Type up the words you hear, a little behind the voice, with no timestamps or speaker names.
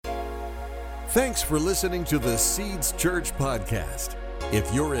Thanks for listening to the Seeds Church podcast.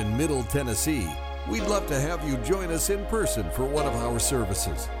 If you're in Middle Tennessee, we'd love to have you join us in person for one of our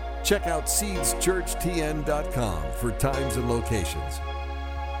services. Check out seedschurchtn.com for times and locations.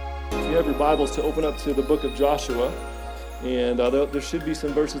 If you have your Bibles, to open up to the book of Joshua, and there should be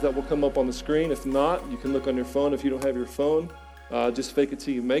some verses that will come up on the screen. If not, you can look on your phone. If you don't have your phone, just fake it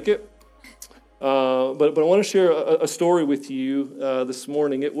till you make it. But I want to share a story with you this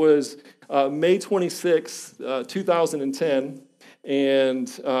morning. It was May 26, 2010, and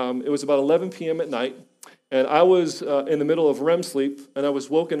it was about 11 p.m. at night, and I was in the middle of REM sleep, and I was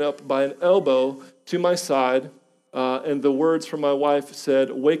woken up by an elbow to my side, and the words from my wife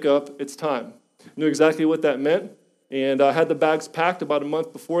said, "Wake up, it's time." I knew exactly what that meant, and I had the bags packed about a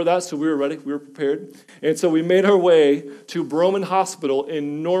month before that, so we were ready, we were prepared, and so we made our way to Broman Hospital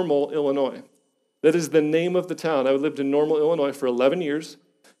in Normal, Illinois. That is the name of the town. I lived in Normal, Illinois for 11 years.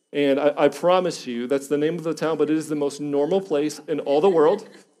 And I promise you, that's the name of the town, but it is the most normal place in all the world.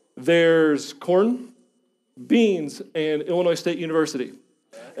 There's corn, beans, and Illinois State University.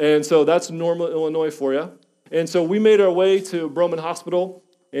 And so that's Normal, Illinois for you. And so we made our way to Broman Hospital,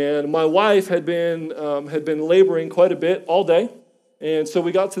 and my wife had been laboring quite a bit all day. And so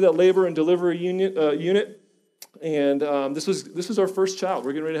we got to that labor and delivery unit, and this was our first child.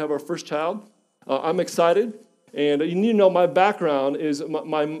 We're getting ready to have our first child. I'm excited. And you know, my background is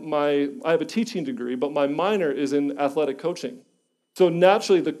I have a teaching degree, but my minor is in athletic coaching. So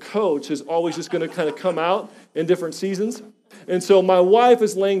naturally, the coach is always just going to kind of come out in different seasons. And so my wife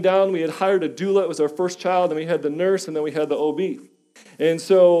is laying down. We had hired a doula. It was our first child. And we had the nurse, and then we had the OB. And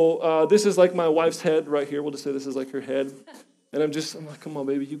so this is like my wife's head right here. We'll just say this is like her head. And I'm like, come on,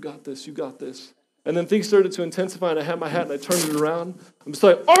 baby, you got this. You got this. And then things started to intensify, and I had my hat, and I turned it around. I'm just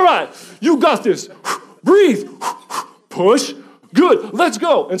like, all right, you got this. Breathe, push, good, let's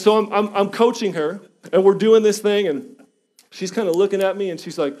go. And so I'm coaching her, and we're doing this thing, and she's kind of looking at me, and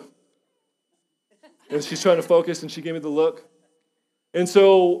she's like, and she's trying to focus, and she gave me the look. And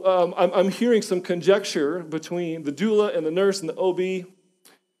so I'm hearing some conjecture between the doula and the nurse and the OB,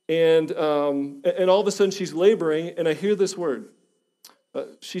 and all of a sudden she's laboring, and I hear this word.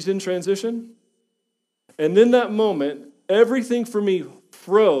 She's in transition. And in that moment, everything for me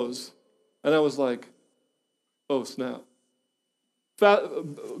froze, and I was like, oh, snap.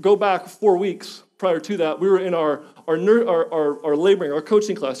 Go back 4 weeks prior to that. We were in our laboring, our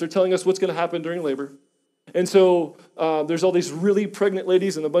coaching class. They're telling us what's going to happen during labor. And so there's all these really pregnant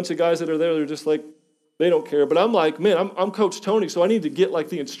ladies and a bunch of guys that are there. They're just like, they don't care. But I'm like, man, I'm Coach Tony, so I need to get like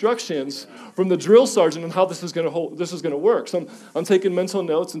the instructions from the drill sergeant on how this is going to work. So I'm taking mental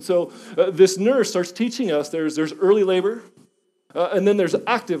notes. And so this nurse starts teaching us there's early labor, and then there's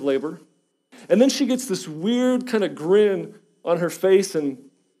active labor. And then she gets this weird kind of grin on her face, and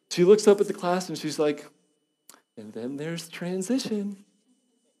she looks up at the class, and she's like, and then there's transition,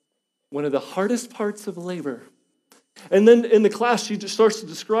 one of the hardest parts of labor. And then in the class, she just starts to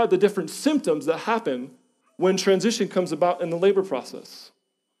describe the different symptoms that happen when transition comes about in the labor process.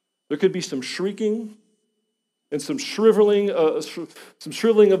 There could be some shrieking and some shriveling of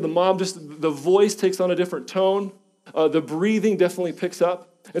the mom. Just the voice takes on a different tone. The breathing definitely picks up.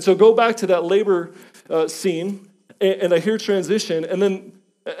 And so go back to that labor scene, and I hear transition, and then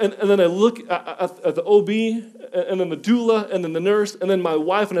I look at the OB, and then the doula, and then the nurse, and then my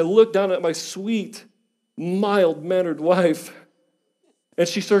wife, and I look down at my sweet, mild-mannered wife, and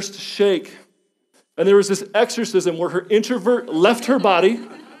she starts to shake. And there was this exorcism where her introvert left her body,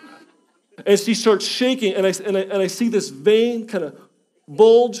 and she starts shaking, and I see this vein kind of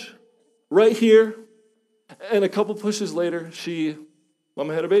bulge right here, and a couple pushes later,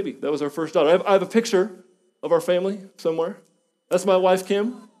 Mama had a baby. That was our first daughter. I have a picture of our family somewhere. That's my wife,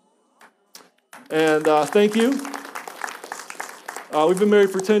 Kim. And thank you. We've been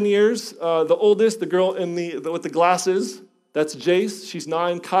married for 10 years. The oldest, the girl with the glasses, that's Jace. She's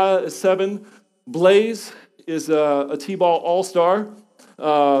 9. Kaya is 7. Blaze is a T-ball all-star.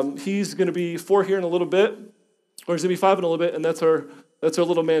 He's going to be 4 here in a little bit, or he's going to be 5 in a little bit, and that's our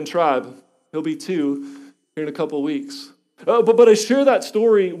little man Tribe. He'll be 2 here in a couple of weeks. But I share that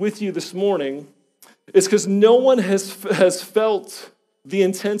story with you this morning is because no one has felt the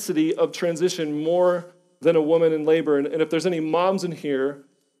intensity of transition more than a woman in labor. And if there's any moms in here,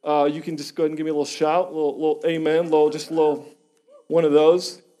 you can just go ahead and give me a little shout, a little amen, just a little one of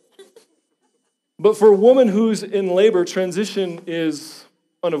those. But for a woman who's in labor, transition is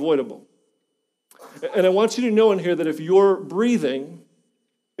unavoidable. And I want you to know in here that if you're breathing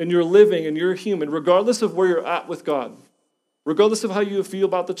and you're living and you're human, regardless of where you're at with God, regardless of how you feel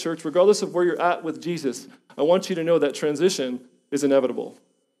about the church, regardless of where you're at with Jesus, I want you to know that transition is inevitable.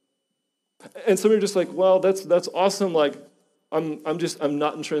 And some of you are just like, well, that's awesome. Like, I'm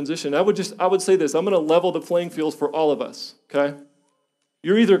not in transition. I would say this. I'm going to level the playing field for all of us, okay?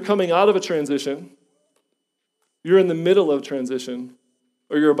 You're either coming out of a transition, you're in the middle of transition,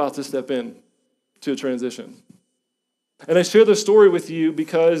 or you're about to step in to a transition. And I share this story with you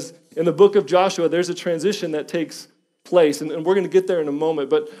because in the book of Joshua, there's a transition that takes place, and we're going to get there in a moment,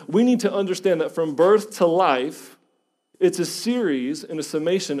 but we need to understand that from birth to life, it's a series and a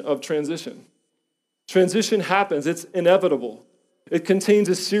summation of transition. Transition happens. It's inevitable. It contains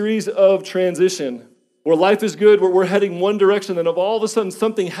a series of transition where life is good, where we're heading one direction, and all of a sudden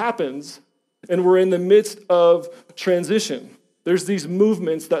something happens, and we're in the midst of transition. There's these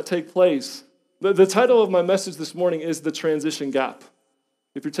movements that take place. The title of my message this morning is The Transition Gap.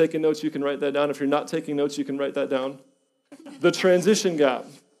 If you're taking notes, you can write that down. If you're not taking notes, you can write that down. The Transition Gap.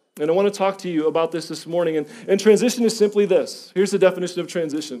 And I want to talk to you about this morning. And transition is simply this. Here's the definition of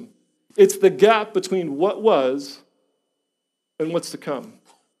transition. It's the gap between what was and what's to come.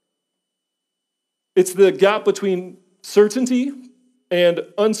 It's the gap between certainty and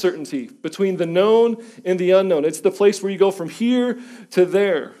uncertainty, between the known and the unknown. It's the place where you go from here to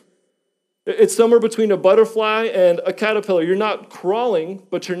there. It's somewhere between a butterfly and a caterpillar. You're not crawling,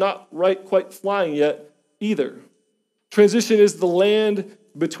 but you're not quite flying yet either. Transition is the land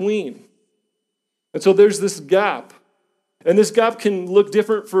between. And so there's this gap. And this gap can look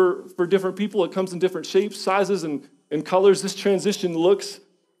different for different people. It comes in different shapes, sizes, and colors. This transition looks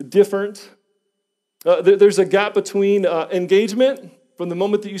different. There's a gap between engagement, from the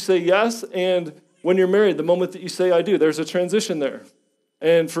moment that you say yes, and when you're married, the moment that you say I do. There's a transition there.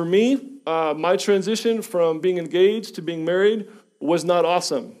 And for me, my transition from being engaged to being married was not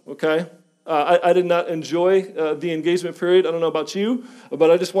awesome, okay? I did not enjoy the engagement period. I don't know about you, but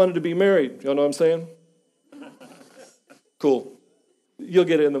I just wanted to be married. Y'all know what I'm saying? Cool. You'll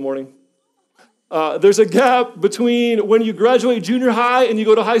get it in the morning. There's a gap between when you graduate junior high and you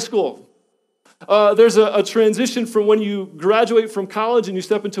go to high school. There's a transition from when you graduate from college and you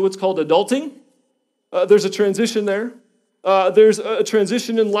step into what's called adulting. There's a transition there. There's a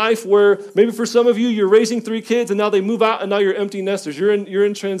transition in life where maybe for some of you, you're raising 3 kids and now they move out and now you're empty nesters. You're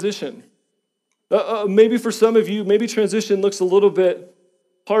in transition. Maybe for some of you, maybe transition looks a little bit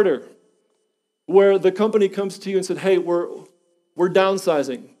harder, where the company comes to you and said, hey, we're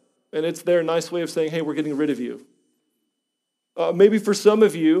downsizing. And it's their nice way of saying, hey, we're getting rid of you. Maybe for some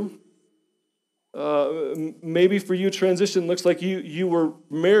of you, maybe for you, transition looks like you were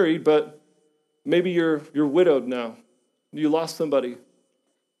married, but maybe you're widowed now. You lost somebody.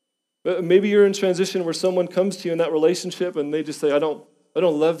 Maybe you're in transition where someone comes to you in that relationship and they just say, I don't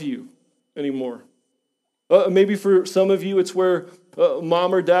love you anymore. Maybe for some of you, it's where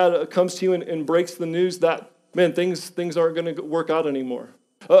mom or dad comes to you and breaks the news that, man, things aren't going to work out anymore.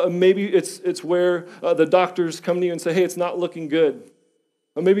 Maybe it's where the doctors come to you and say, hey, it's not looking good.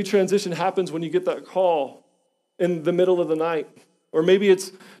 Maybe transition happens when you get that call in the middle of the night. Or maybe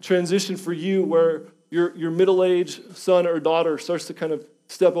it's transition for you where your middle-aged son or daughter starts to kind of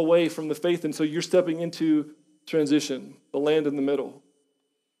step away from the faith, and so you're stepping into transition, the land in the middle.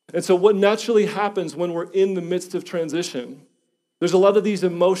 And so what naturally happens when we're in the midst of transition, there's a lot of these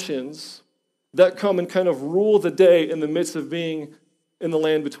emotions that come and kind of rule the day in the midst of being in the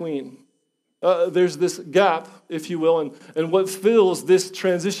land between. There's this gap, if you will, and what fills this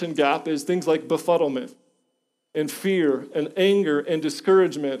transition gap is things like befuddlement and fear and anger and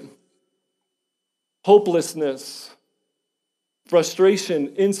discouragement, hopelessness, frustration,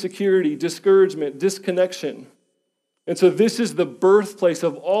 insecurity, discouragement, disconnection. And so this is the birthplace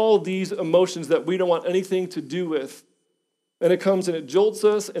of all these emotions that we don't want anything to do with. And it comes and it jolts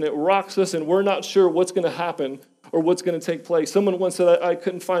us and it rocks us and we're not sure what's going to happen or what's going to take place. Someone once said, I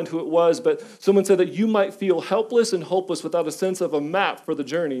couldn't find who it was, but someone said that you might feel helpless and hopeless without a sense of a map for the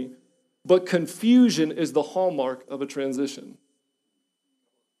journey, but confusion is the hallmark of a transition.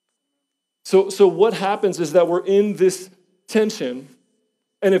 So what happens is that we're in this tension,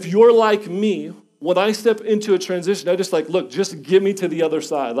 and if you're like me, when I step into a transition, I just look, just get me to the other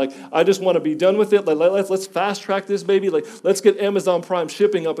side. I just want to be done with it. Let's fast track this baby. Let's get Amazon Prime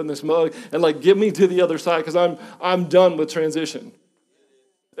shipping up in this mug and get me to the other side because I'm done with transition.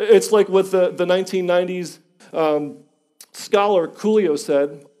 It's like what the 1990s scholar Coolio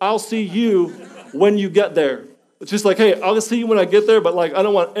said, I'll see you when you get there. It's just hey, I'll see you when I get there, but I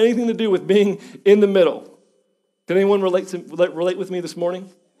don't want anything to do with being in the middle. Can anyone relate with me this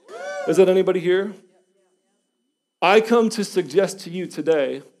morning? Is that anybody here? I come to suggest to you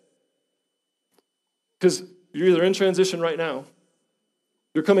today, because you're either in transition right now,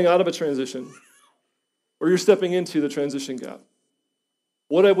 you're coming out of a transition, or you're stepping into the transition gap.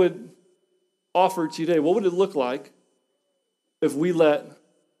 What I would offer to you today, what would it look like if we let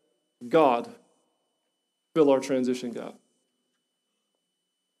God fill our transition gap?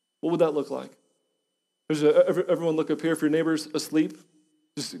 What would that look like? Everyone look up here. If your neighbor's asleep,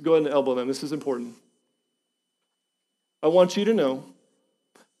 just go ahead and elbow them. This is important. I want you to know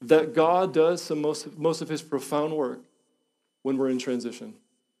that God does most of his profound work when we're in transition.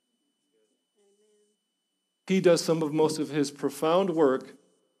 He does most of his profound work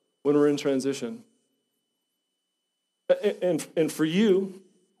when we're in transition. And for you,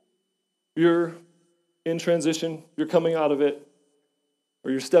 you're in transition, you're coming out of it,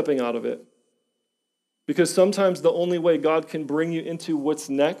 or you're stepping out of it. Because sometimes the only way God can bring you into what's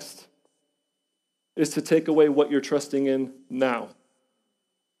next is to take away what you're trusting in now.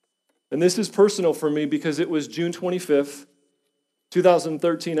 And this is personal for me because it was June 25th,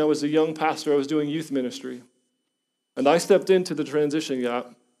 2013. I was a young pastor. I was doing youth ministry. And I stepped into the transition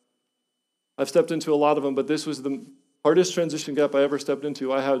gap. I've stepped into a lot of them, but this was the hardest transition gap I ever stepped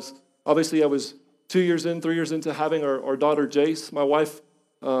into. I was 3 years into having our daughter Jace. My wife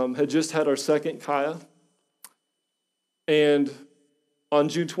had just had our second, Kaya. And on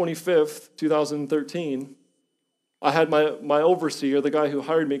June 25th, 2013, I had my overseer, the guy who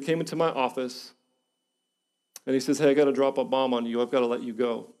hired me, came into my office, and he says, "Hey, I got to drop a bomb on you. I've got to let you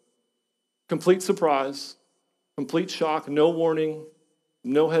go." Complete surprise, complete shock, no warning,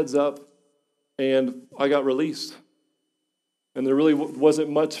 no heads up, and I got released. And there really wasn't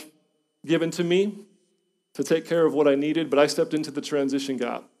much given to me to take care of what I needed, but I stepped into the transition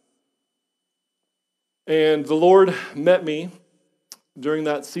gap. And the Lord met me during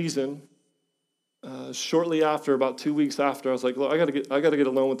that season. Shortly after, about 2 weeks after, I was like, "Look, I got to get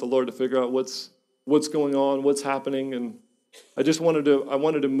alone with the Lord to figure out what's going on, what's happening." And I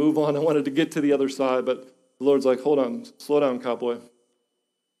wanted to move on. I wanted to get to the other side, but the Lord's like, "Hold on, slow down, cowboy.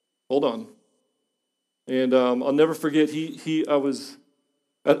 Hold on." And I'll never forget. I was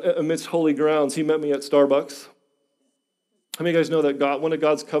amidst holy grounds. He met me at Starbucks. How many of you guys know that one of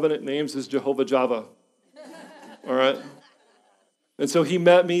God's covenant names is Jehovah Java? All right. And so he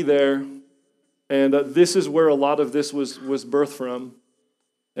met me there. And this is where a lot of this was birthed from.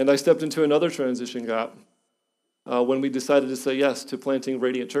 And I stepped into another transition gap when we decided to say yes to planting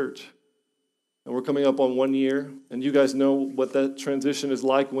Radiant Church. And we're coming up on 1 year. And you guys know what that transition is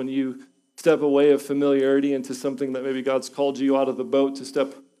like when you step away of familiarity into something that maybe God's called you out of the boat to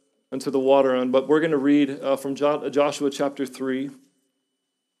step into the water on. But we're going to read from Joshua chapter 3.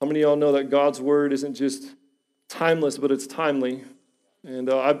 How many of y'all know that God's word isn't just timeless, but it's timely? And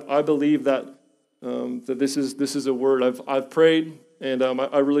I believe that this is a word. I've prayed, and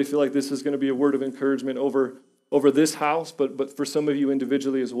I really feel like this is going to be a word of encouragement over this house, but for some of you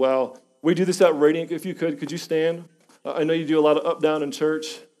individually as well. We do this at Radiant. If you could you stand? I know you do a lot of up down in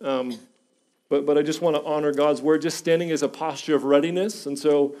church, but I just want to honor God's word. Just standing is a posture of readiness, and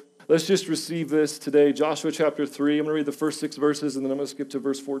so let's just receive this today. Joshua chapter 3. I'm going to read the first 6 verses, and then I'm going to skip to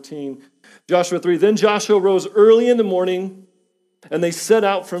verse 14. Joshua 3. Then Joshua rose early in the morning, and they set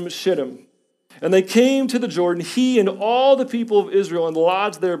out from Shittim. And they came to the Jordan, he and all the people of Israel, and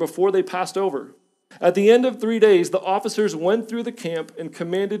lodged there before they passed over. At the end of 3 days, the officers went through the camp and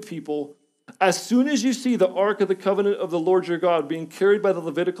commanded people, "As soon as you see the ark of the covenant of the Lord your God being carried by the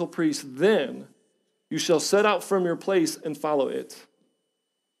Levitical priests, then you shall set out from your place and follow it.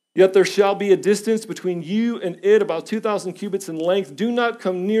 Yet there shall be a distance between you and it, about 2,000 cubits in length. Do not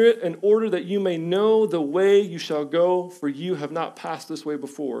come near it, in order that you may know the way you shall go, for you have not passed this way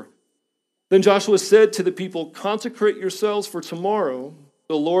before." Then Joshua said to the people, "Consecrate yourselves, for tomorrow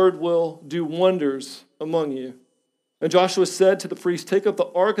the Lord will do wonders among you." And Joshua said to the priests, "Take up the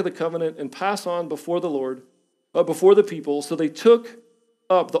ark of the covenant and pass on before the Lord, before the people." So they took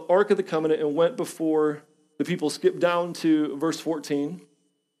up the ark of the covenant and went before the people. Skip down to verse 14.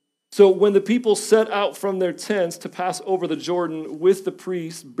 So when the people set out from their tents to pass over the Jordan with the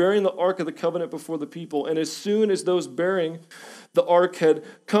priests, bearing the ark of the covenant before the people, and as soon as those bearing the ark had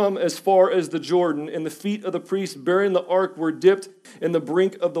come as far as the Jordan, and the feet of the priests bearing the ark were dipped in the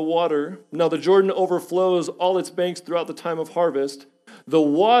brink of the water. Now the Jordan overflows all its banks throughout the time of harvest. The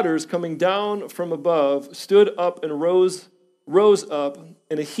waters coming down from above stood up and rose up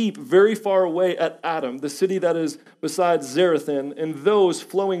in a heap very far away at Adam, the city that is beside Zarethan, and those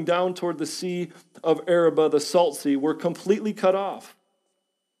flowing down toward the sea of Arabah, the salt sea, were completely cut off.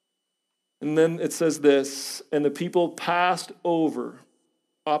 And then it says this, and the people passed over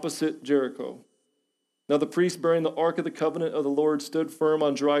opposite Jericho. Now the priest bearing the ark of the covenant of the Lord stood firm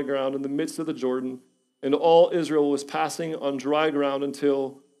on dry ground in the midst of the Jordan, and all Israel was passing on dry ground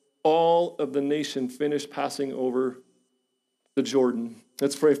until all of the nation finished passing over the the Jordan.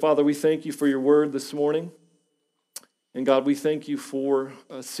 Let's pray. Father, we thank you for your word this morning. And God, we thank you for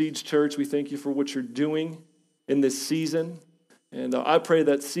Seeds Church. We thank you for what you're doing in this season. And I pray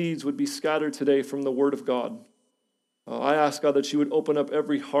that seeds would be scattered today from the word of God. I ask, God, that you would open up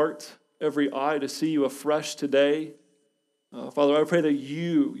every heart, every eye to see you afresh today. Father, I pray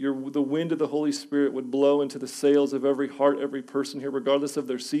that the wind of the Holy Spirit would blow into the sails of every heart, every person here, regardless of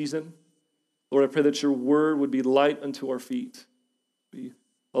their season. Lord, I pray that your word would be light unto our feet, be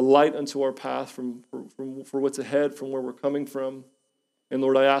a light unto our path for what's ahead, from where we're coming from. And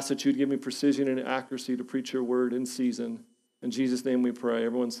Lord, I ask that you'd give me precision and accuracy to preach your word in season. In Jesus' name we pray.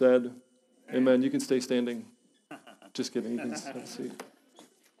 Everyone said, amen. You can stay standing. Just kidding. You can have a seat.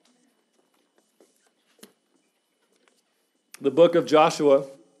 The book of Joshua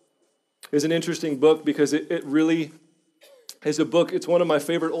is an interesting book because it really is a book. It's one of my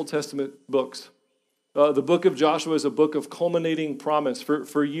favorite Old Testament books. The book of Joshua is a book of culminating promise.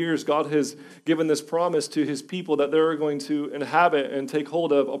 For years, God has given this promise to his people that they're going to inhabit and take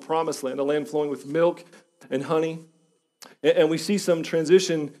hold of a promised land, a land flowing with milk and honey. And we see some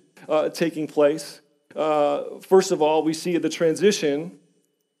transition taking place. First of all, we see the transition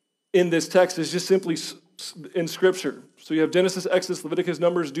in this text is just simply in Scripture. So you have Genesis, Exodus, Leviticus,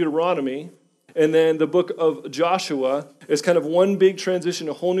 Numbers, Deuteronomy. And then the book of Joshua is kind of one big transition,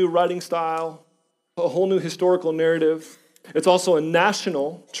 a whole new writing style, a whole new historical narrative. It's also a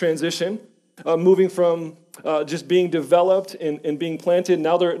national transition, moving from just being developed and being planted.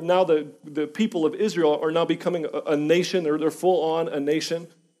 Now the people of Israel are now becoming a nation. They're full on a nation.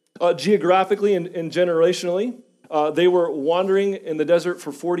 Geographically and generationally, they were wandering in the desert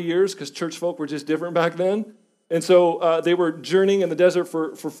for 40 years because church folk were just different back then. And so they were journeying in the desert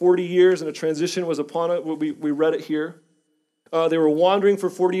for 40 years, and a transition was upon it. We read it here. They were wandering for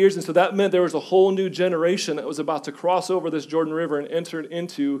 40 years, and so that meant there was a whole new generation that was about to cross over this Jordan River and enter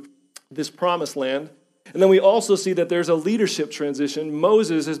into this promised land. And then we also see that there's a leadership transition.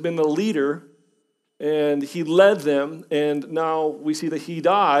 Moses has been the leader, and he led them, and now we see that he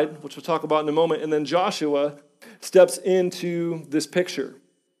died, which we'll talk about in a moment, and then Joshua steps into this picture.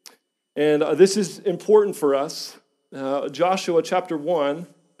 And this is important for us. Joshua chapter 1,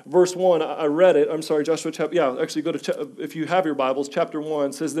 verse 1, I read it. I'm sorry, Joshua chapter, actually go to, if you have your Bibles, chapter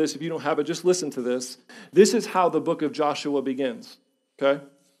 1 says this. If you don't have it, just listen to this. This is how the book of Joshua begins, okay?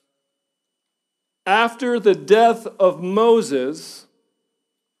 After the death of Moses,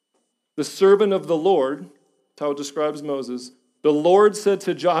 the servant of the Lord, that's how it describes Moses, the Lord said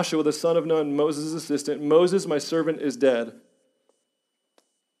to Joshua, the son of Nun, Moses' assistant, Moses, my servant, is dead.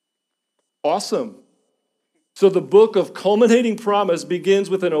 Awesome. So the book of culminating promise begins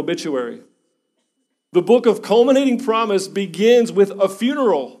with an obituary. The book of culminating promise begins with a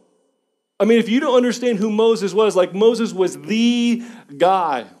funeral. I mean, if you don't understand who Moses was, like Moses was the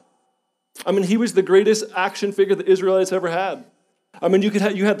guy. I mean, he was the greatest action figure the Israelites ever had. I mean, you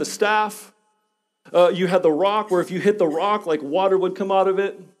had the staff, you had the rock, where if you hit the rock, like water would come out of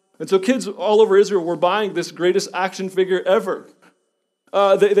it. And so kids all over Israel were buying this greatest action figure ever.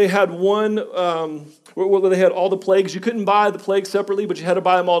 They had one, where they had all the plagues. You couldn't buy the plagues separately, but you had to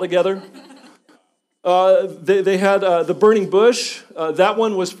buy them all together. They had the burning bush. That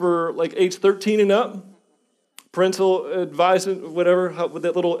one was for like age 13 and up. Parental advice, whatever, with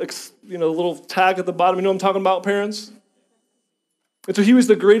that little, little tag at the bottom. You know what I'm talking about, parents? And so he was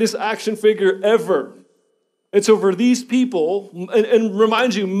the greatest action figure ever. And so for these people, and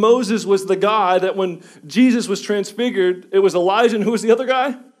remind you, Moses was the guy that when Jesus was transfigured, it was Elijah, and who was the other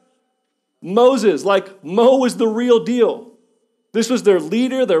guy? Moses. Like, Mo was the real deal. This was their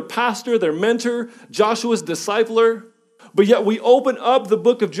leader, their pastor, their mentor, Joshua's discipler. But yet we open up the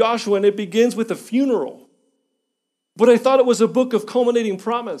book of Joshua, and it begins with a funeral. But I thought it was a book of culminating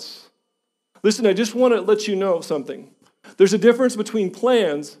promise. Listen, I just want to let you know something. There's a difference between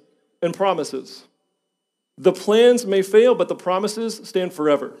plans and promises. The plans may fail, but the promises stand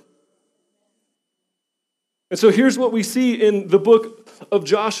forever. And so here's what we see in the book of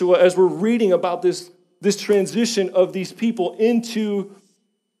Joshua as we're reading about this transition of these people into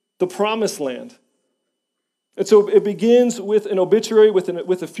the promised land. And so it begins with an obituary, with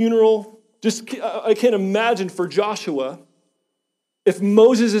a funeral. I can't imagine for Joshua, if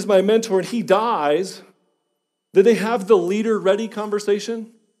Moses is my mentor and he dies, did they have the leader ready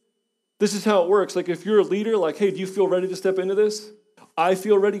conversation? This is how it works. Like if you're a leader, like, hey, do you feel ready to step into this? I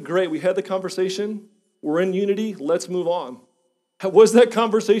feel ready. Great. We had the conversation. We're in unity. Let's move on. Was that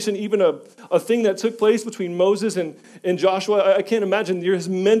conversation even a thing that took place between Moses and Joshua? I can't imagine. His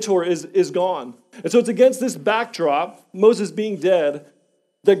mentor is gone. And so it's against this backdrop, Moses being dead,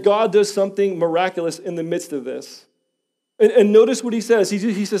 that God does something miraculous in the midst of this. And notice what he says.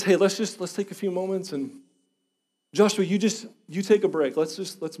 He says, hey, let's take a few moments, and Joshua, you take a break.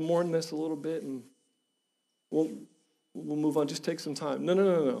 Let's mourn this a little bit, and we'll move on. Just take some time.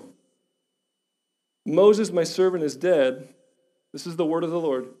 No. Moses, my servant, is dead. This is the word of the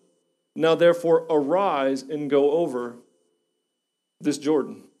Lord. Now, therefore, arise and go over this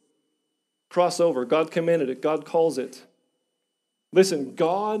Jordan. Cross over. God commanded it. God calls it. Listen,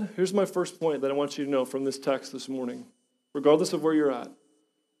 God, here's my first point that I want you to know from this text this morning, regardless of where you're at.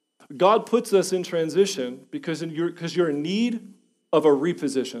 God puts us in transition because you're in need of a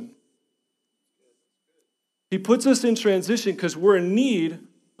reposition. He puts us in transition because we're in need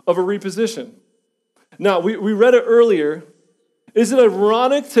of a reposition. Now, we read it earlier. Is it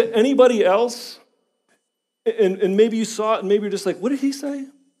ironic to anybody else? And maybe you saw it and maybe you're just like, what did he say?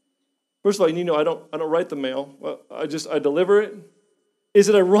 First of all, I don't write the mail. I deliver it. Is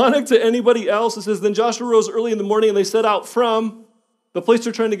it ironic to anybody else? It says, then Joshua rose early in the morning and they set out from the place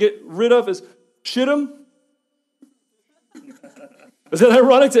they're trying to get rid of is Shittim. Is it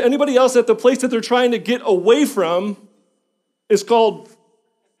ironic to anybody else that the place that they're trying to get away from is called...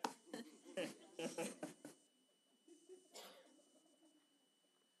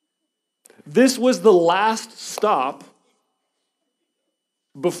 This was the last stop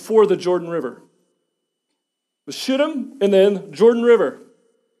before the Jordan River. The Shittim and then Jordan River.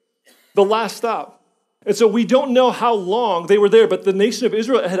 The last stop. And so we don't know how long they were there, but the nation of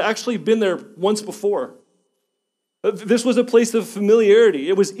Israel had actually been there once before. This was a place of familiarity.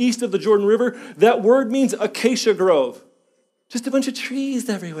 It was east of the Jordan River. That word means acacia grove. Just a bunch of trees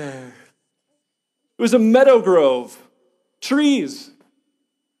everywhere. It was a meadow grove. Trees.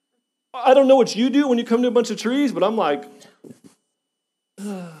 I don't know what you do when you come to a bunch of trees, but I'm like,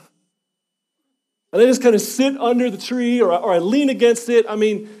 ugh. And I just kind of sit under the tree or I lean against it. I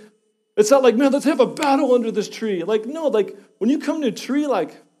mean, it's not like, man, let's have a battle under this tree. Like, no, like when you come to a tree,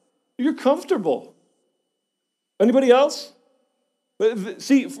 like you're comfortable. Anybody else?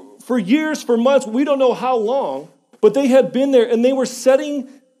 See, for years, for months, we don't know how long, but they had been there and they were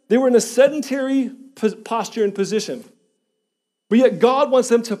in a sedentary posture and position. But yet God wants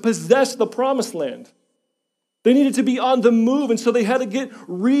them to possess the promised land. They needed to be on the move, and so they had to get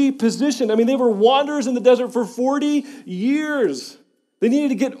repositioned. I mean, they were wanderers in the desert for 40 years. They needed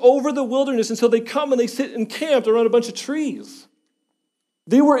to get over the wilderness, and so they come and they sit encamped around a bunch of trees.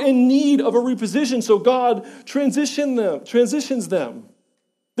 They were in need of a reposition, so God transitions them.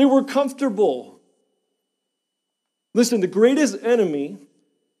 They were comfortable. Listen, the greatest enemy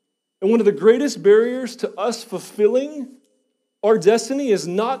and one of the greatest barriers to us fulfilling our destiny is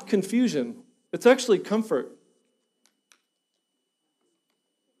not confusion. It's actually comfort.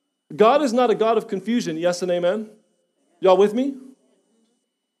 God is not a God of confusion, yes and amen? Y'all with me?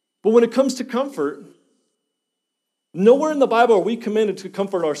 But when it comes to comfort, nowhere in the Bible are we commanded to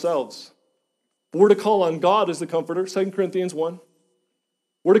comfort ourselves. We're to call on God as the comforter, 2 Corinthians 1.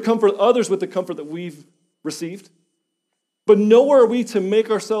 We're to comfort others with the comfort that we've received. But nowhere are we to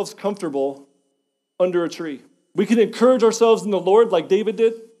make ourselves comfortable under a tree. We can encourage ourselves in the Lord like David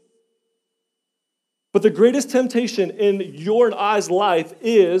did. But the greatest temptation in your and I's life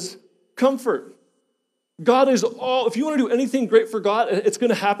is comfort. God is all, if you want to do anything great for God, it's going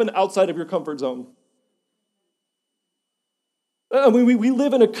to happen outside of your comfort zone. I mean, we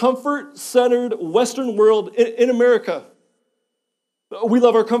live in a comfort-centered Western world in America. We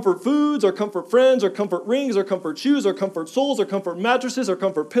love our comfort foods, our comfort friends, our comfort rings, our comfort shoes, our comfort soles, our comfort mattresses, our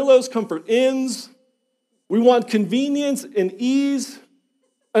comfort pillows, comfort inns. We want convenience and ease,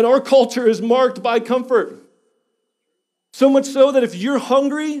 and our culture is marked by comfort. So much so that if you're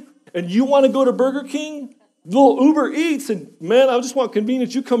hungry and you want to go to Burger King, little Uber Eats, and man, I just want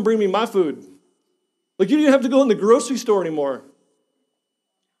convenience, you come bring me my food. Like you don't have to go in the grocery store anymore.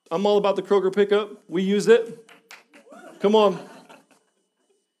 I'm all about the Kroger pickup. We use it. Come on.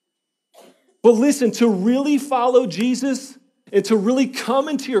 But listen, to really follow Jesus and to really come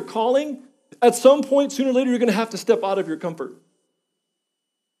into your calling, at some point, sooner or later, you're going to have to step out of your comfort.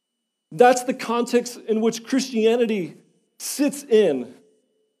 That's the context in which Christianity sits in.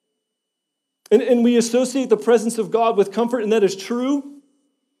 And we associate the presence of God with comfort, and that is true.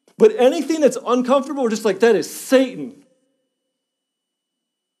 But anything that's uncomfortable, we're just like, that is Satan.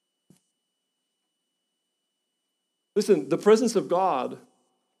 Listen, the presence of God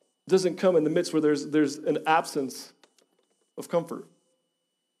doesn't come in the midst where there's an absence of comfort.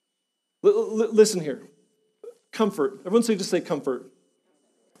 Listen here. Comfort. Everyone just say comfort.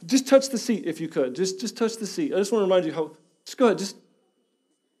 Just touch the seat if you could. Just touch the seat. I just want to remind you how, just go ahead.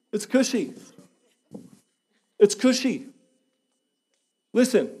 It's cushy. It's cushy.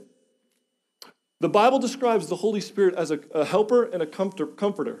 Listen, The Bible describes the Holy Spirit as a helper and a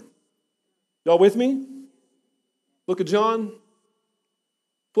comforter. Y'all with me? Look at John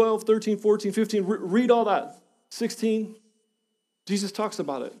 12, 13, 14, 15. Read all that. 16. Jesus talks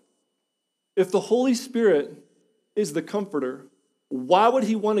about it. If the Holy Spirit is the comforter, why would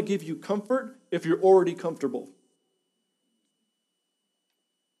he want to give you comfort if you're already comfortable?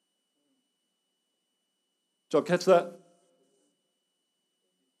 Did y'all catch that?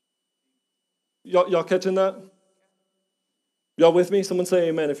 Y'all catching that? Y'all with me? Someone say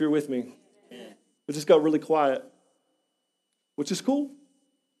amen if you're with me. It just got really quiet, which is cool.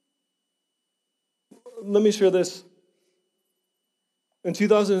 Let me share this. In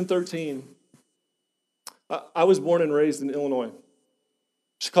 2013, I was born and raised in Illinois.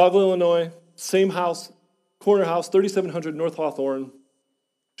 Chicago, Illinois, same house, corner house, 3700 North Hawthorne,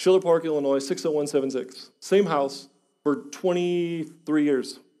 Schiller Park, Illinois, 60176. Same house for 23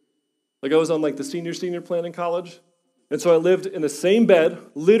 years. Like I was on like the senior plan in college. And so I lived in the same bed,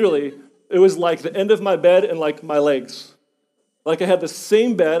 literally. It was like the end of my bed and like my legs. Like I had the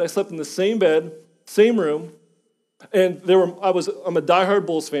same bed, I slept in the same bed, same room. And I'm a diehard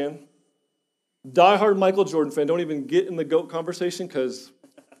Bulls fan, diehard Michael Jordan fan. Don't even get in the GOAT conversation because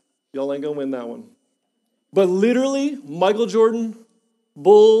y'all ain't gonna win that one. But literally, Michael Jordan,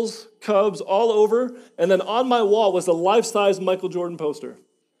 Bulls, Cubs, all over. And then on my wall was a life-size Michael Jordan poster.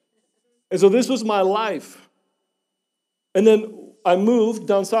 And so this was my life. And then I moved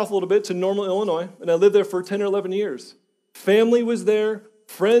down south a little bit to Normal, Illinois, and I lived there for 10 or 11 years. Family was there.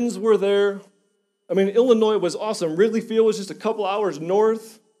 Friends were there. I mean, Illinois was awesome. Wrigley Field was just a couple hours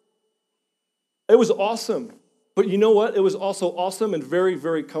north. It was awesome. But you know what? It was also awesome and very,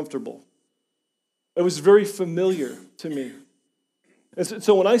 very comfortable. It was very familiar to me. And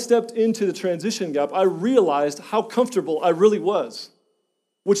so when I stepped into the transition gap, I realized how comfortable I really was,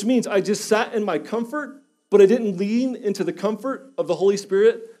 which means I just sat in my comfort, but I didn't lean into the comfort of the Holy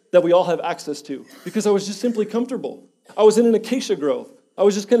Spirit that we all have access to because I was just simply comfortable. I was in an acacia grove. I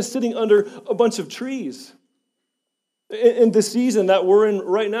was just kind of sitting under a bunch of trees. In the season that we're in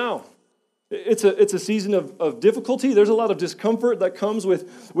right now, it's a season of difficulty. There's a lot of discomfort that comes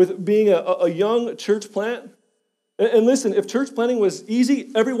with being a young church plant. And listen, if church planting was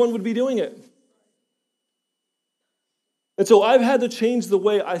easy, everyone would be doing it. And so I've had to change the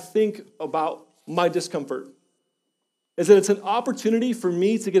way I think about my discomfort. Is that it's an opportunity for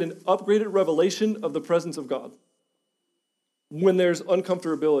me to get an upgraded revelation of the presence of God when there's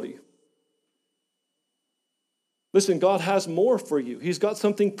uncomfortability. Listen, God has more for you. He's got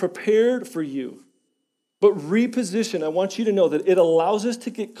something prepared for you. But reposition, I want you to know that it allows us to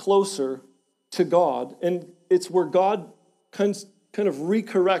get closer to God, and it's where God kind of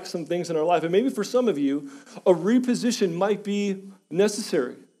recorrects some things in our life. And maybe for some of you, a reposition might be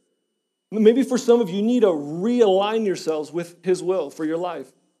necessary. Maybe for some of you, you need to realign yourselves with His will for your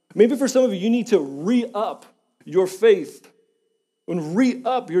life. Maybe for some of you, you need to re-up your faith and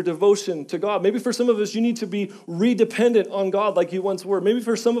re-up your devotion to God. Maybe for some of us, you need to be redependent on God like you once were. Maybe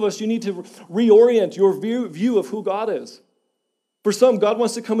for some of us, you need to reorient your view of who God is. For some, God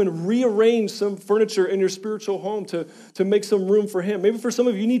wants to come and rearrange some furniture in your spiritual home to make some room for Him. Maybe for some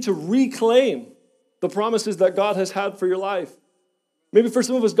of you, you need to reclaim the promises that God has had for your life. Maybe for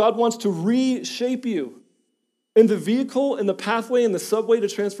some of us, God wants to reshape you. And the vehicle and the pathway and the subway to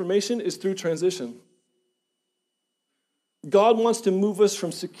transformation is through transition. God wants to move us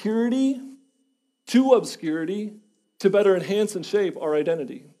from security to obscurity to better enhance and shape our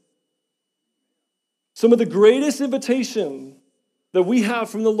identity. Some of the greatest invitation that we have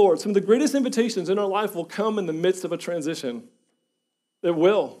from the Lord, some of the greatest invitations in our life will come in the midst of a transition. It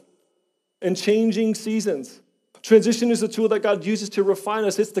will. In changing seasons. Transition is a tool that God uses to refine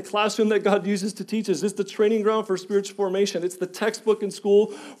us. It's the classroom that God uses to teach us. It's the training ground for spiritual formation. It's the textbook in school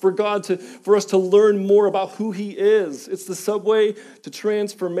for for us to learn more about who He is. It's the subway to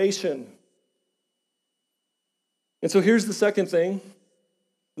transformation. And so here's the second thing.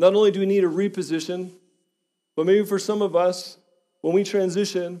 Not only do we need a reposition, but maybe for some of us, when we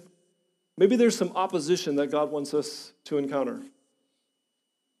transition, maybe there's some opposition that God wants us to encounter.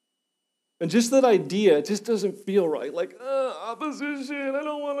 And just that idea, it just doesn't feel right. Like, opposition, I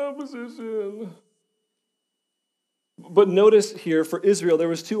don't want opposition. But notice here, for Israel, there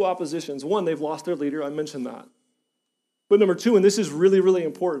was two oppositions. One, they've lost their leader. I mentioned that. But number two, and this is really, really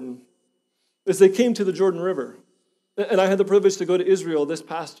important, is they came to the Jordan River. And I had the privilege to go to Israel this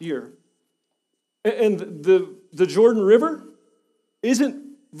past year. And the Jordan River isn't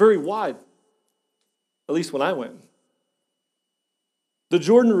very wide, at least when I went. The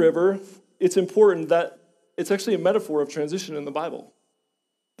Jordan River, it's important that it's actually a metaphor of transition in the Bible.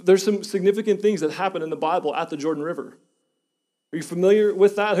 there's some significant things that happen in the Bible at the Jordan River. Are you familiar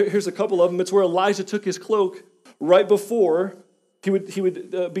with that? Here's a couple of them. It's where Elijah took his cloak right before he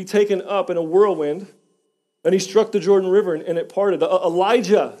would be taken up in a whirlwind, and he struck the Jordan River, and it parted.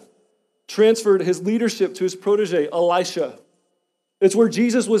 Elijah transferred his leadership to his protege, Elisha. It's where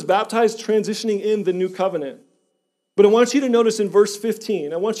Jesus was baptized, transitioning in the new covenant. But I want you to notice in verse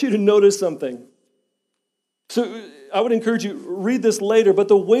 15, I want you to notice something. So I would encourage you, read this later, but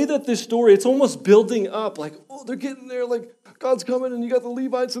the way that this story, it's almost building up, like, oh, they're getting there, like, God's coming, and you got the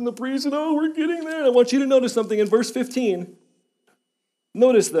Levites and the priests, and oh, we're getting there. And I want you to notice something in verse 15.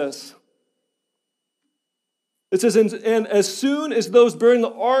 Notice this. It says, and as soon as those bearing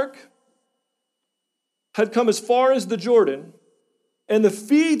the ark had come as far as the Jordan, and the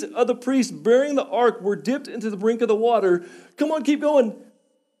feet of the priests bearing the ark were dipped into the brink of the water. Come on, keep going.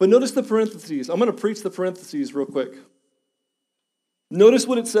 But notice the parentheses. I'm going to preach the parentheses real quick. Notice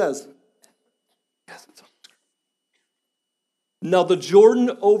what it says. Yes, it's on the screen. Now the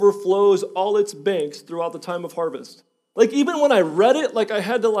Jordan overflows all its banks throughout the time of harvest. Like even when I read it, I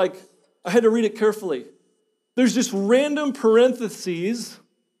had to read it carefully. There's just random parentheses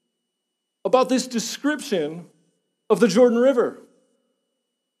about this description of the Jordan River.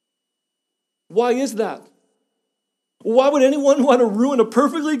 Why is that? Why would anyone want to ruin a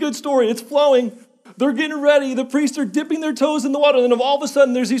perfectly good story? It's flowing. They're getting ready. The priests are dipping their toes in the water. And then all of a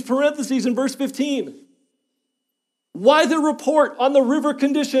sudden, there's these parentheses in verse 15. Why the report on the river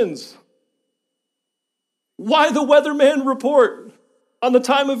conditions? Why the weatherman report on the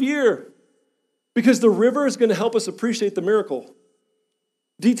time of year? Because the river is going to help us appreciate the miracle.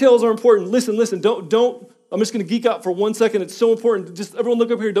 Details are important. Listen. Don't. I'm just going to geek out for 1 second. It's so important. Just everyone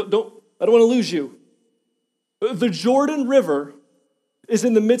look up here. I don't want to lose you. The Jordan River is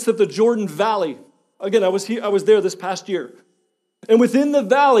in the midst of the Jordan Valley. Again, I was there this past year. And within the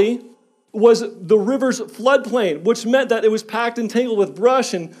valley was the river's floodplain, which meant that it was packed and tangled with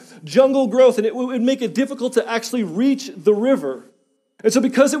brush and jungle growth, and it would make it difficult to actually reach the river. And so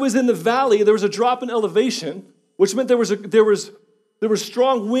because it was in the valley, there was a drop in elevation, which meant there were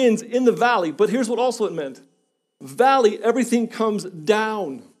strong winds in the valley. But here's what also it meant. Valley, everything comes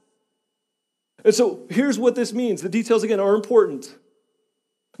down. And so here's what this means. The details, again, are important.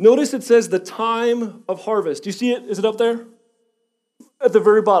 Notice it says the time of harvest. Do you see it? Is it up there? At the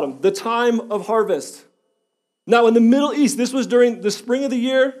very bottom. The time of harvest. Now, in the Middle East, this was during the spring of the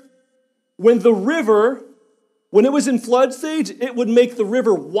year, when the river, when it was in flood stage, it would make the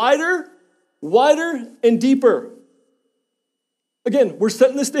river wider, and deeper. Again, we're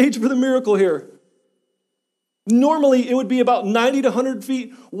setting the stage for the miracle here. Normally, it would be about 90 to 100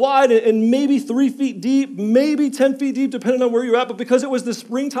 feet wide and maybe 3 feet deep, maybe 10 feet deep, depending on where you're at. But because it was the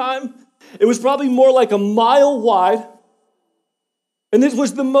springtime, it was probably more like a mile wide. And this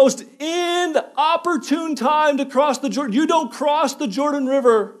was the most inopportune time to cross the Jordan. You don't cross the Jordan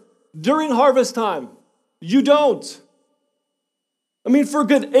River during harvest time. You don't. I mean, for a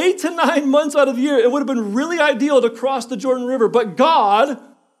good 8 to 9 months out of the year, it would have been really ideal to cross the Jordan River. But God,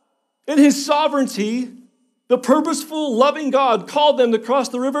 in his sovereignty, the purposeful, loving God called them to cross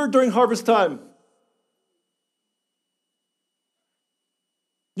the river during harvest time.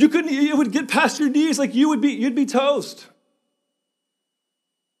 It would get past your knees, like you'd be toast.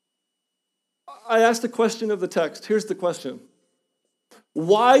 I asked the question of the text. Here's the question.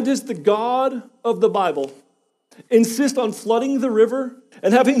 Why does the God of the Bible insist on flooding the river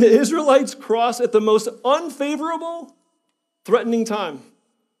and having the Israelites cross at the most unfavorable, threatening time?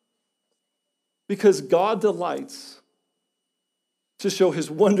 Because God delights to show his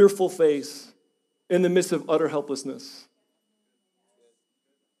wonderful face in the midst of utter helplessness.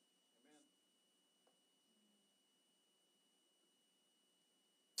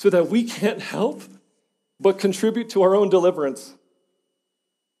 So that we can't help but contribute to our own deliverance.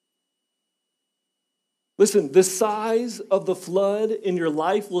 Listen, the size of the flood in your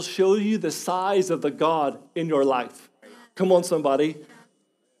life will show you the size of the God in your life. Come on, somebody.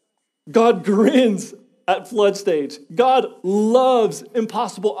 God grins at flood stage. God loves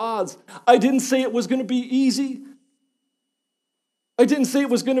impossible odds. I didn't say it was going to be easy. I didn't say it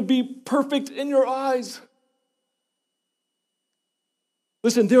was going to be perfect in your eyes.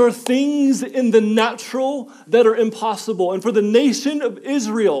 Listen, there are things in the natural that are impossible. And for the nation of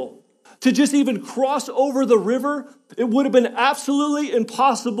Israel to just even cross over the river, it would have been absolutely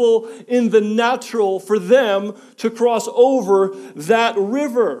impossible in the natural for them to cross over that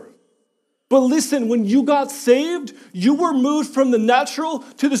river. But listen, when you got saved, you were moved from the natural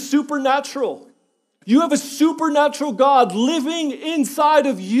to the supernatural. You have a supernatural God living inside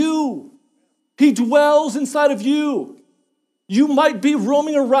of you. He dwells inside of you. You might be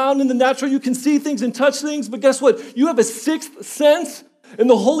roaming around in the natural. You can see things and touch things, but guess what? You have a sixth sense, and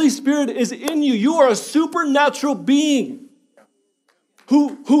the Holy Spirit is in you. You are a supernatural being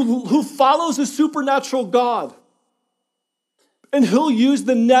who follows a supernatural God. And he'll use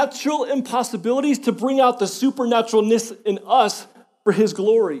the natural impossibilities to bring out the supernaturalness in us for his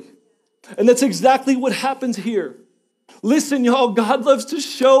glory. And that's exactly what happens here. Listen, y'all, God loves to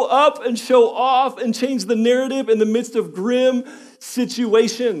show up and show off and change the narrative in the midst of grim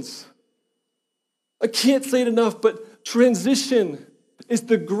situations. I can't say it enough, but transition is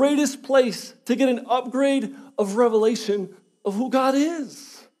the greatest place to get an upgrade of revelation of who God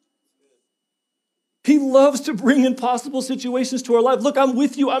is. He loves to bring impossible situations to our life. Look, I'm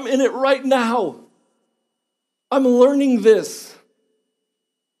with you. I'm in it right now. I'm learning this.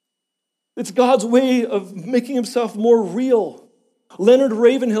 It's God's way of making himself more real. Leonard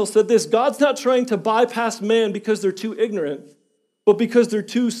Ravenhill said this: God's not trying to bypass man because they're too ignorant, but because they're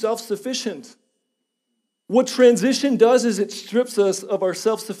too self-sufficient. What transition does is it strips us of our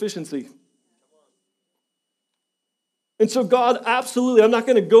self-sufficiency. And so God, absolutely, I'm not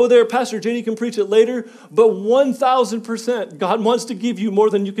going to go there. Pastor JD can preach it later, but 1,000%, God wants to give you more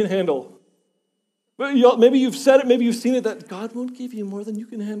than you can handle. But maybe you've said it, maybe you've seen it, that God won't give you more than you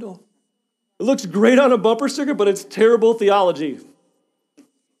can handle. It looks great on a bumper sticker, but it's terrible theology.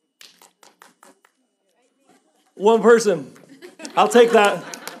 One person. I'll take that.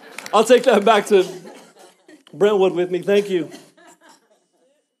 I'll take that back to Brentwood with me. Thank you.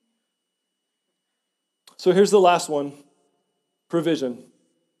 So here's the last one. Provision.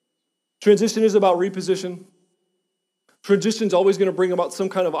 Transition is about reposition. Transition is always going to bring about some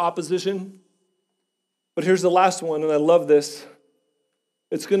kind of opposition. But here's the last one, and I love this.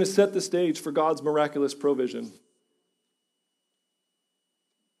 It's going to set the stage for God's miraculous provision.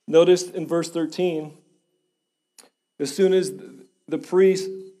 Notice in verse 13, as soon as the priest's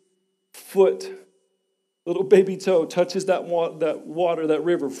foot, little baby toe, touches that water, that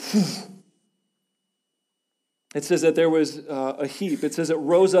river, it says that there was a heap. It says it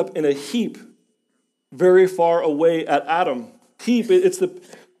rose up in a heap very far away at Adam. Heap, it's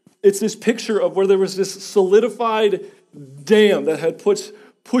this picture of where there was this solidified dam that had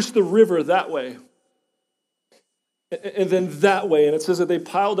pushed the river that way. And then that way. And it says that they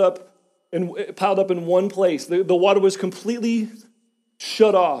piled up in one place. The water was completely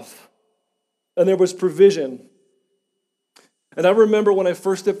shut off. And there was provision. And I remember when I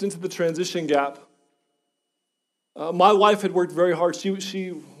first stepped into the transition gap, my wife had worked very hard.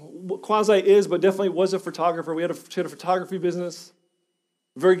 She quasi is, but definitely was a photographer. She had a photography business.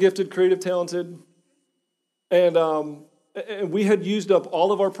 Very gifted, creative, talented. And we had used up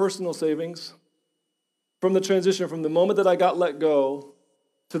all of our personal savings from the transition, from the moment that I got let go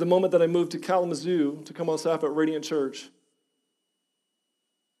to the moment that I moved to Kalamazoo to come on staff at Radiant Church.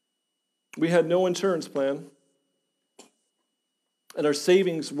 We had no insurance plan, and our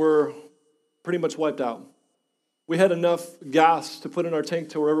savings were pretty much wiped out. We had enough gas to put in our tank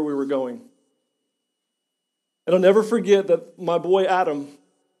to wherever we were going. And I'll never forget that my boy Adam,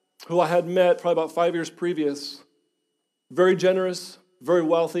 who I had met probably about 5 years previous, very generous, very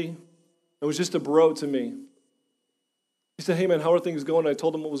wealthy, and was just a bro to me. He said, "Hey man, how are things going?" I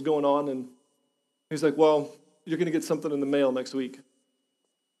told him what was going on, and he's like, "Well, you're going to get something in the mail next week."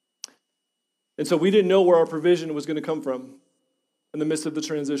 And so we didn't know where our provision was going to come from in the midst of the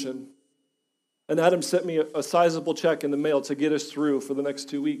transition. And Adam sent me a sizable check in the mail to get us through for the next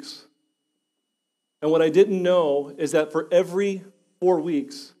 2 weeks. And what I didn't know is that for every 4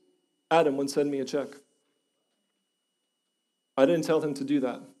 weeks, Adam would send me a check. I didn't tell him to do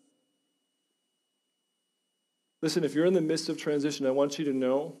that. Listen, if you're in the midst of transition, I want you to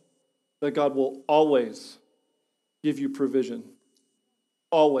know that God will always give you provision.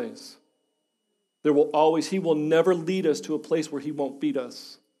 Always. He will never lead us to a place where he won't feed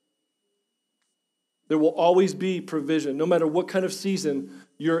us. There will always be provision, no matter what kind of season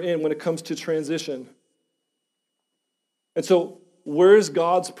you're in when it comes to transition. And so, where is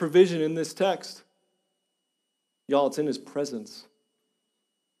God's provision in this text? Y'all, it's in his presence.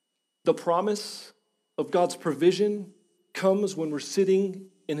 The promise of God's provision comes when we're sitting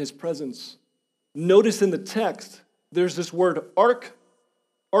in his presence. Notice in the text, there's this word ark,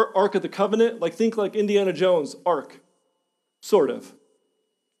 Ark of the Covenant. Think like Indiana Jones, ark, sort of.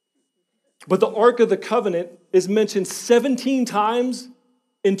 But the Ark of the Covenant is mentioned 17 times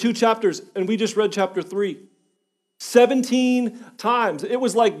in 2 chapters, and we just read chapter 3. 17 times. It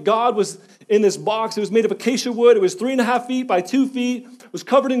was like God was in this box. It was made of acacia wood. It was 3.5 feet by 2 feet. It was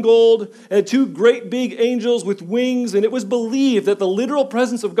covered in gold. It had 2 great big angels with wings, and it was believed that the literal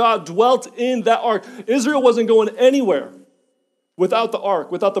presence of God dwelt in that ark. Israel wasn't going anywhere. without the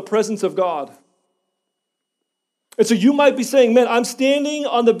ark, without the presence of God. And so you might be saying, man, I'm standing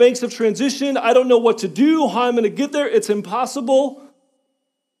on the banks of transition. I don't know what to do, how I'm going to get there. It's impossible.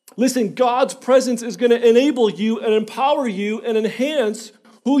 Listen, God's presence is going to enable you and empower you and enhance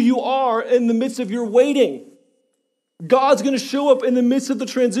who you are in the midst of your waiting. God's going to show up in the midst of the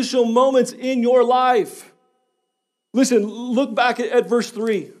transitional moments in your life. Listen, look back at verse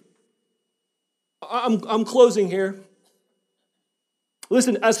 3. I'm closing here.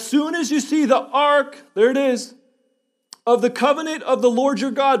 Listen, as soon as you see the ark, there it is, of the covenant of the Lord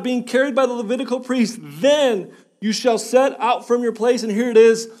your God being carried by the Levitical priest, then you shall set out from your place, and here it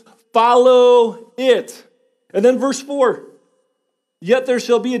is, follow it. And then verse 4, yet there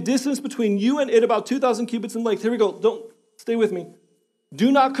shall be a distance between you and it about 2,000 cubits in length. Here we go. Don't stay with me. Do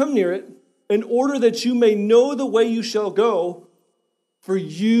not come near it, in order that you may know the way you shall go, for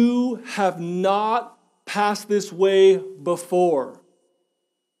you have not passed this way before.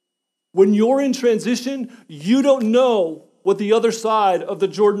 When you're in transition, you don't know what the other side of the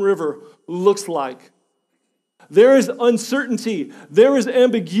Jordan River looks like. There is uncertainty. There is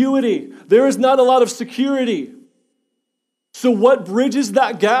ambiguity. There is not a lot of security. So what bridges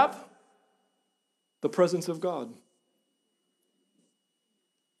that gap? The presence of God.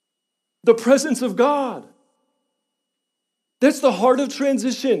 The presence of God. That's the heart of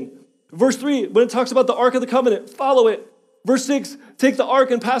transition. Verse 3, when it talks about the Ark of the Covenant, follow it. Verse 6, take the ark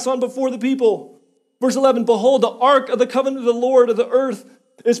and pass on before the people. Verse 11, behold, the ark of the covenant of the Lord of the earth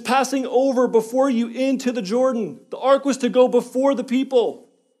is passing over before you into the Jordan. The ark was to go before the people.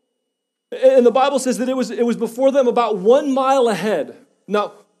 And the Bible says that it was before them about 1 mile ahead.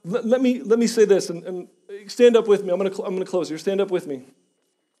 Now, let me say this, and stand up with me. I'm going to close here. Stand up with me.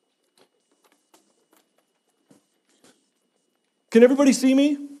 Can everybody see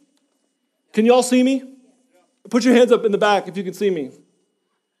me? Can you all see me? Put your hands up in the back if you can see me.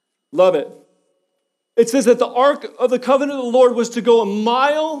 Love it. It says that the ark of the covenant of the Lord was to go 1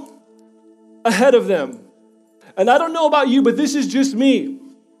 mile ahead of them. And I don't know about you, but this is just me.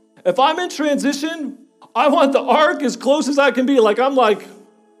 If I'm in transition, I want the ark as close as I can be. I'm like,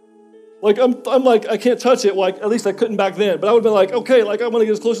 I can't touch it. At least I couldn't back then. But I would be like, okay, I want to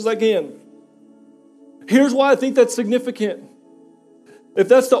get as close as I can. Here's why I think that's significant. If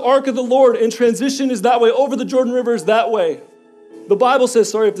that's the ark of the Lord, and transition is that way, over the Jordan River is that way. The Bible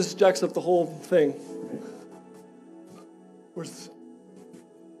says, sorry if this jacks up the whole thing. Where's this?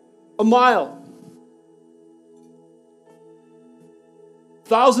 1 mile.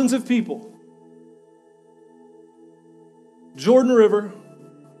 Thousands of people. Jordan River,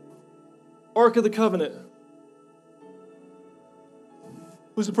 Ark of the Covenant.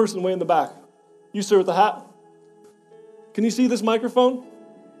 Who's the person way in the back? You, sir, with the hat? Can you see this microphone?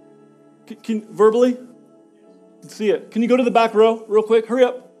 Can verbally? See it. Can you go to the back row real quick? Hurry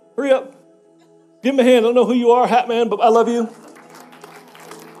up. Hurry up. Give him a hand. I don't know who you are, hat man, but I love you.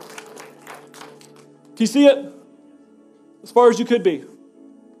 Can you see it? As far as you could be.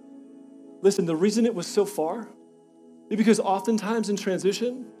 Listen, the reason it was so far is because oftentimes in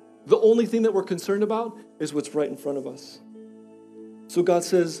transition, the only thing that we're concerned about is what's right in front of us. So God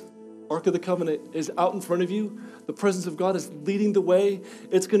says, Ark of the Covenant is out in front of you. The presence of God is leading the way.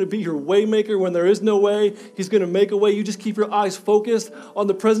 It's going to be your way maker when there is no way. He's going to make a way. You just keep your eyes focused on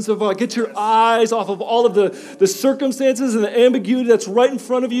the presence of God. Get your eyes off of all of the circumstances and the ambiguity that's right in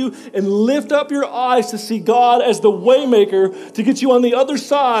front of you, and lift up your eyes to see God as the way maker to get you on the other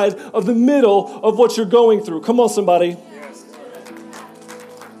side of the middle of what you're going through. Come on, somebody.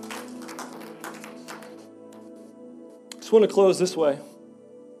 Just want to close this way.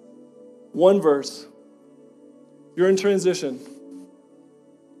 One verse. You're in transition.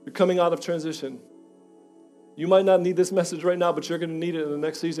 You're coming out of transition. You might not need this message right now, but you're going to need it in the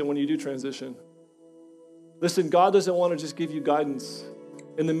next season when you do transition. Listen, God doesn't want to just give you guidance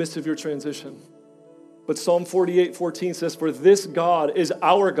in the midst of your transition. But Psalm 48:14 says, for this God is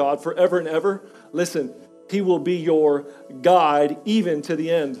our God forever and ever. Listen, he will be your guide even to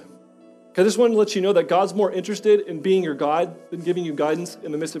the end. I just wanted to let you know that God's more interested in being your guide than giving you guidance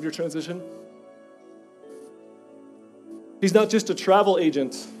in the midst of your transition. He's not just a travel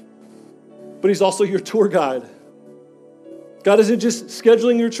agent, but he's also your tour guide. God isn't just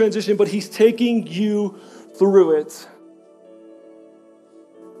scheduling your transition, but he's taking you through it.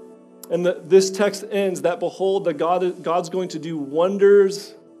 And this text ends that, behold, God's going to do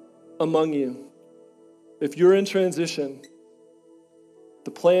wonders among you. If you're in transition,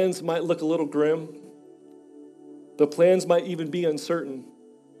 the plans might look a little grim. The plans might even be uncertain.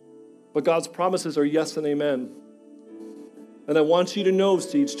 But God's promises are yes and amen. And I want you to know,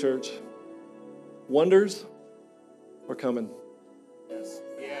 Seeds Church, wonders are coming.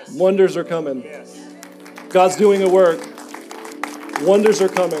 Wonders are coming. God's doing a work. Wonders are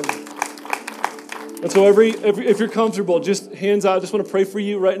coming. And so if you're comfortable, just hands out. I just want to pray for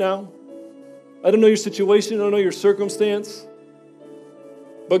you right now. I don't know your situation. I don't know your circumstance.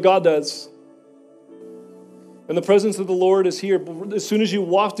 But God does. And the presence of the Lord is here. As soon as you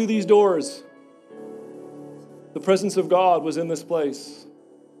walk through these doors, the presence of God was in this place.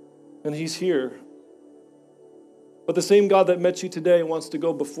 And He's here. But the same God that met you today wants to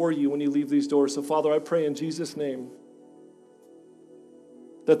go before you when you leave these doors. So, Father, I pray in Jesus' name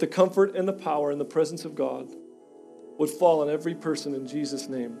that the comfort and the power and the presence of God would fall on every person in Jesus'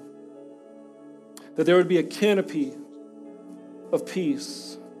 name. That there would be a canopy of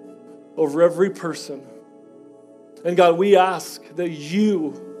peace over every person. And God, we ask that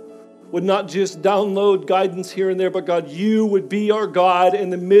you would not just download guidance here and there, but God, you would be our God in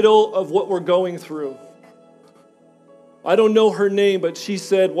the middle of what we're going through. I don't know her name, but she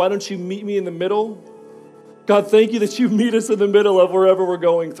said, why don't you meet me in the middle? God, thank you that you meet us in the middle of wherever we're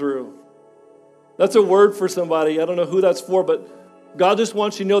going through. That's a word for somebody. I don't know who that's for, but God just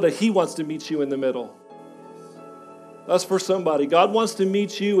wants you to know that He wants to meet you in the middle. That's for somebody. God wants to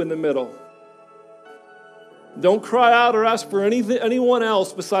meet you in the middle. Don't cry out or ask for anyone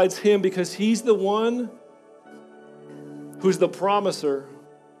else besides Him, because He's the one who's the promiser.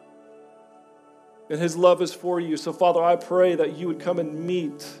 And His love is for you. So, Father, I pray that you would come and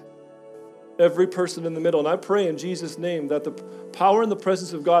meet every person in the middle. And I pray in Jesus' name that the power and the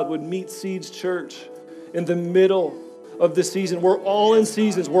presence of God would meet Seeds Church in the middle of this season. We're all in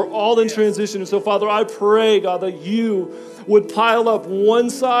seasons. We're all in transition. And so, Father, I pray, God, that you would pile up one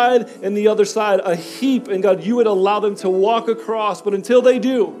side and the other side, a heap. And, God, you would allow them to walk across. But until they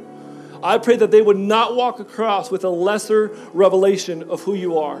do, I pray that they would not walk across with a lesser revelation of who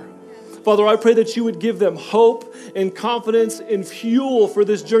you are. Father, I pray that you would give them hope and confidence and fuel for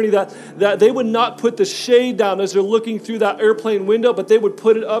this journey, that they would not put the shade down as they're looking through that airplane window, but they would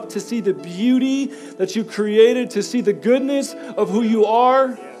put it up to see the beauty that you created, to see the goodness of who you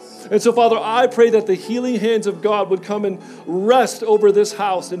are. And so, Father, I pray that the healing hands of God would come and rest over this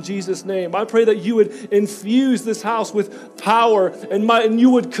house in Jesus' name. I pray that you would infuse this house with power and might, and you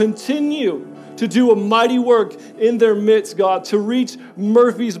would continue to do a mighty work in their midst, God, to reach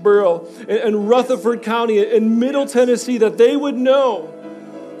Murfreesboro and Rutherford County and Middle Tennessee, that they would know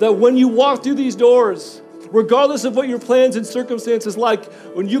that when you walk through these doors, regardless of what your plans and circumstances like,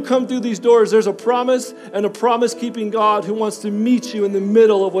 when you come through these doors, there's a promise and a promise-keeping God who wants to meet you in the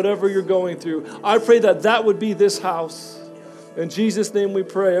middle of whatever you're going through. I pray that that would be this house. In Jesus' name we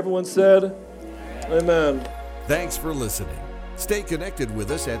pray. Everyone said, amen. Thanks for listening. Stay connected with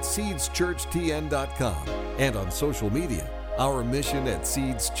us at seedschurchtn.com and on social media. Our mission at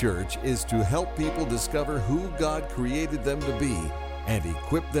Seeds Church is to help people discover who God created them to be and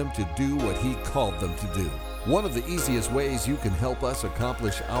equip them to do what He called them to do. One of the easiest ways you can help us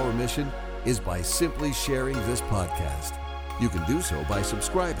accomplish our mission is by simply sharing this podcast. You can do so by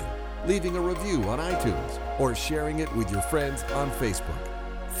subscribing, leaving a review on iTunes, or sharing it with your friends on Facebook.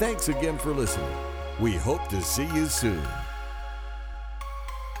 Thanks again for listening. We hope to see you soon.